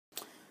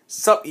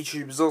Sup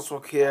YouTube,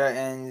 Zolswalk here,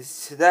 and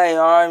today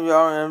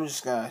I'm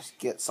just gonna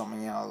get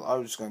something out.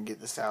 I'm just gonna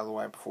get this out of the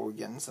way before we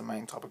get into the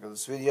main topic of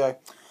this video.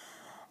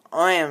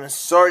 I am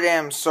so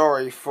damn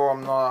sorry for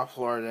not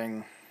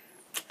uploading.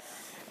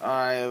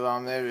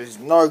 There is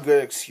no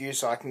good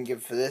excuse I can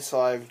give for this.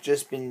 I've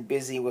just been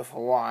busy with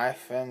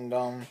life and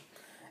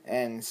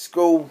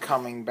school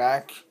coming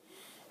back,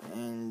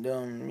 and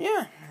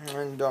yeah,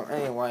 and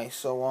anyway,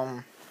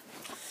 so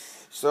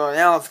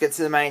now let's get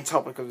to the main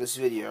topic of this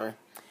video.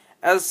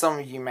 As some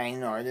of you may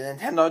know, the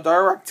Nintendo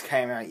Direct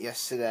came out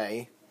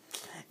yesterday,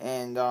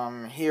 and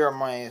here are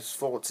my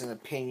thoughts and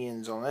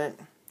opinions on it.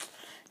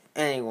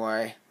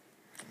 Anyway,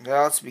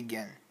 let's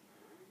begin.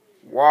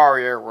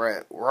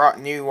 WarioWare,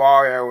 new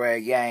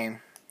WarioWare game.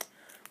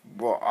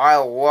 Well, I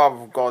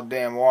love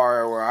goddamn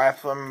WarioWare. I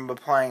remember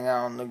playing that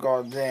on the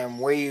goddamn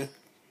Wii,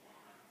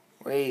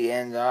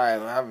 and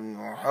I'm having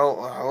a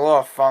lot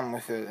of fun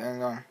with it,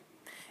 and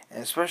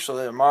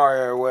especially the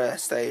WarioWare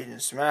stage in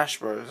Smash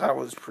Bros. That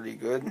was pretty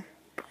good.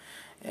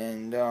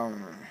 And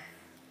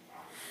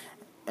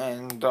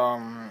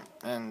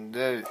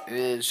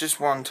there's just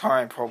one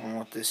tiny problem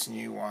with this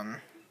new one.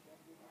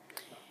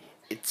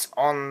 It's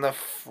on the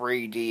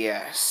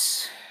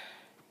 3DS.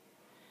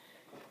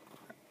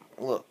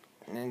 Look,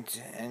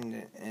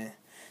 Nintendo,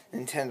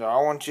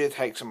 I want you to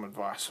take some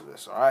advice for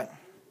this, alright?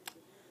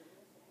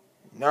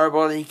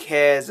 Nobody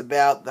cares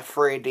about the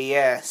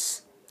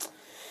 3DS.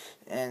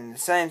 And the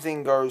same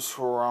thing goes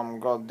for,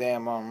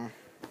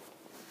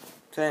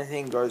 same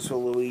thing goes for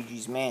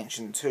Luigi's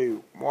Mansion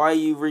too. Why are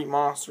you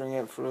remastering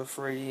it for the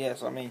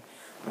 3DS? I mean,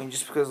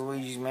 just because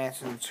Luigi's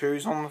Mansion 2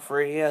 is on the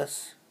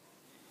 3DS?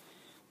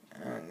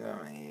 No,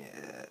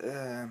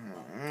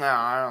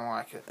 I don't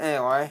like it.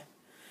 Anyway,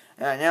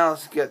 now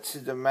let's get to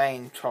the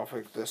main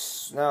topic.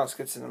 Now let's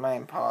get to the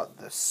main part,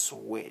 the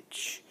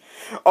Switch.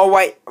 Oh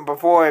wait,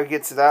 before I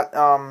get to that,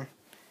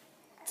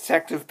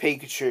 Detective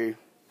Pikachu.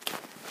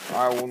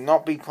 I will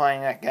not be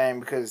playing that game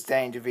because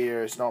Danny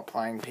DeVito is not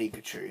playing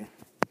Pikachu.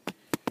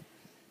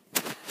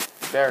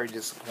 Very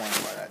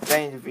disappointed by that.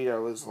 Danny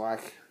DeVito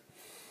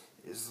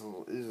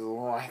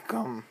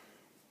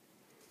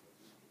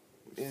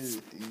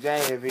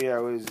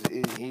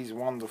is he's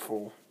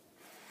wonderful.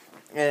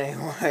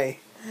 Anyway,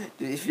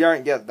 if you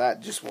don't get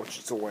that, just watch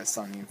It's Always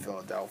Sunny in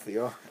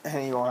Philadelphia.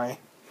 Anyway,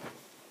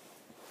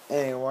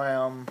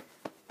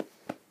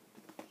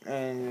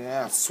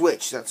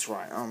 Switch, that's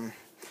right.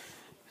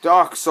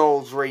 Dark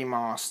Souls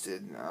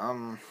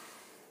Remastered.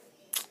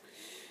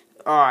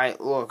 Alright,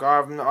 look,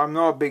 I'm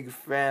not a big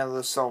fan of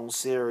the Souls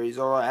series,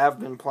 although I have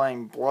been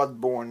playing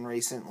Bloodborne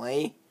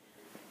recently.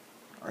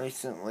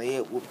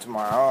 It whooped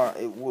my ass.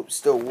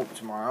 Still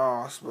whooped my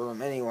ass, but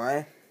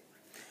anyway.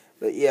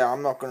 But yeah,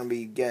 I'm not going to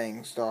be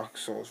getting Dark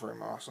Souls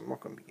Remastered. I'm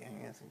not going to be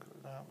getting anything because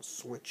I don't have a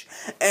Switch.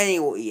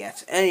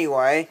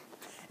 Anyway,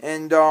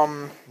 and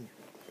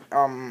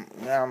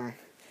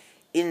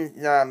in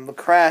the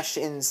Crash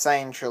N.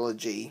 Sane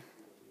Trilogy.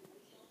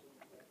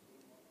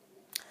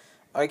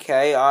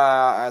 Okay,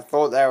 I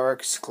thought they were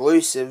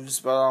exclusives,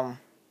 but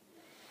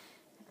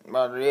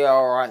yeah,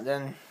 alright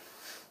then.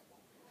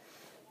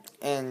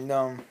 And,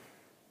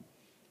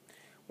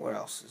 what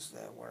else is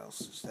there?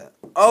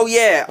 Oh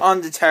yeah,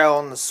 Undertale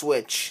on the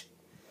Switch.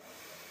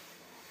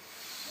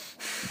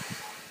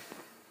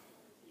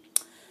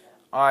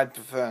 I'd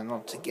prefer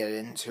not to get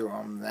into,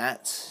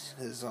 that,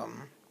 because,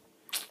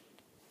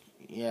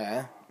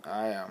 yeah,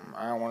 I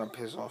don't want to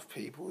piss off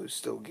people who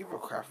still give a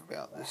crap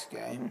about this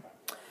game.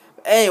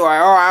 Anyway,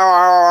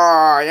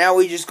 alright, now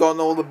we just gotten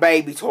all the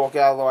baby talk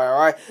out of the way,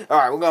 alright?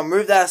 Alright, we're gonna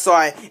move that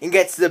aside and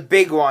get to the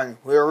big one.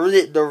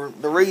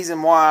 The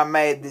reason why I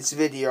made this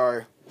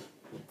video.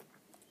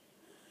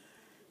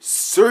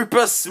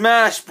 Super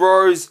Smash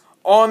Bros.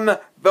 On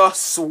the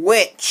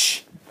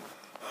Switch.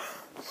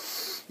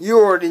 You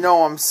already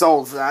know I'm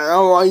sold for that.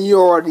 Oh, you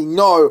already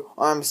know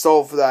I'm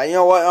sold for that. You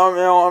know what?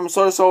 I'm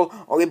so sold.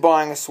 I'll be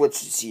buying a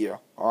Switch this year,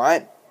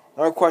 alright?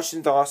 No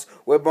questions asked.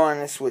 We're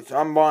buying a Switch.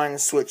 I'm buying a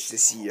Switch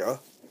this year.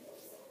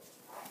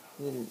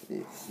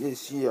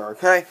 This year,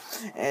 okay?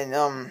 And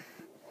oh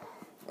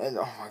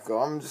my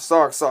god, I'm just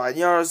so excited.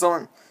 You know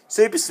something?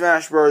 Super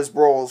Smash Bros.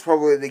 Brawl is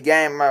probably the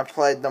game I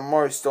played the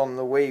most on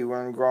the Wii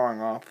when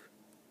growing up.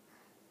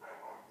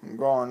 I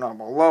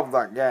love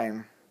that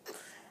game.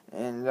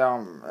 And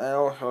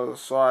also, a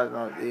side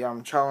note, the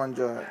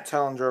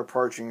Challenger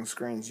approaching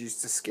screens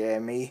used to scare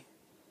me.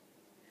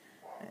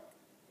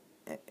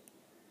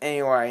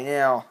 Anyway,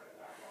 now,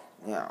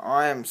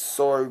 I am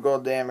so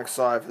goddamn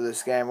excited for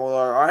this game.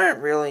 Although I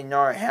don't really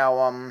know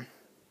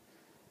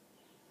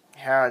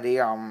how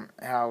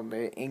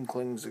the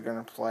Inklings are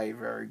gonna play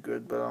very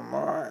good. But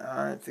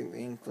I don't think the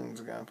Inklings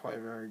are gonna play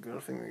very good.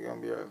 I think they're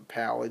gonna be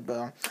overpowered.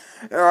 But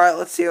alright,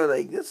 let's see what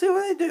they do.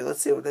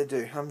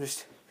 I'm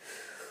just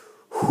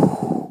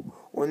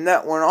when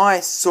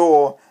I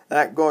saw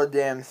that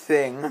goddamn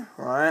thing,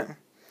 right?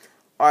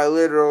 I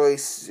literally,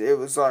 it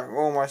was like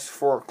almost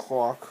 4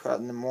 o'clock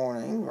in the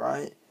morning,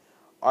 right?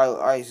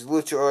 I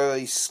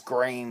literally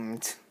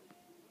screamed.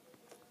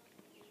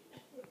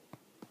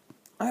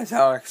 That's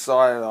how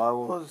excited I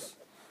was.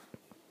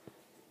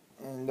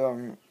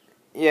 And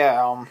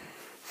yeah,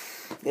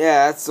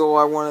 that's all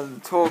I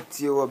wanted to talk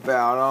to you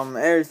about.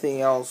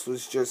 Everything else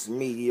was just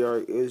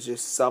mediocre. It was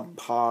just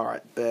subpar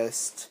at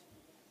best.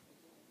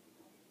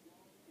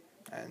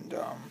 And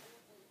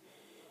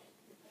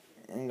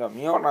you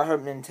know what I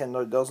hope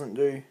Nintendo doesn't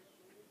do?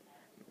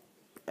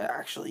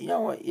 Actually, you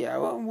know what? Yeah,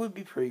 well, it would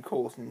be pretty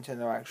cool if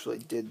Nintendo actually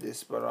did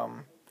this, but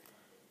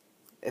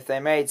if they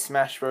made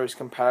Smash Bros.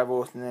 Compatible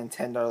with the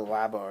Nintendo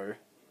Labo.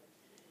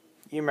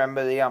 You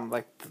remember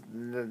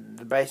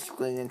the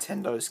basically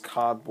Nintendo's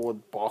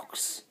cardboard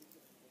box.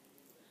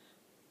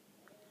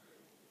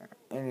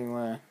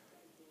 Anyway.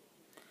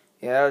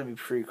 Yeah, that would be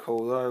pretty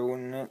cool though,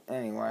 wouldn't it?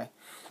 Anyway.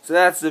 So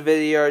that's the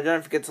video.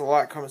 Don't forget to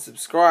like, comment,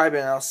 subscribe,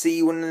 and I'll see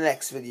you in the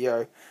next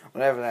video.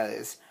 Whatever that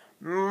is.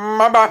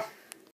 Bye-bye.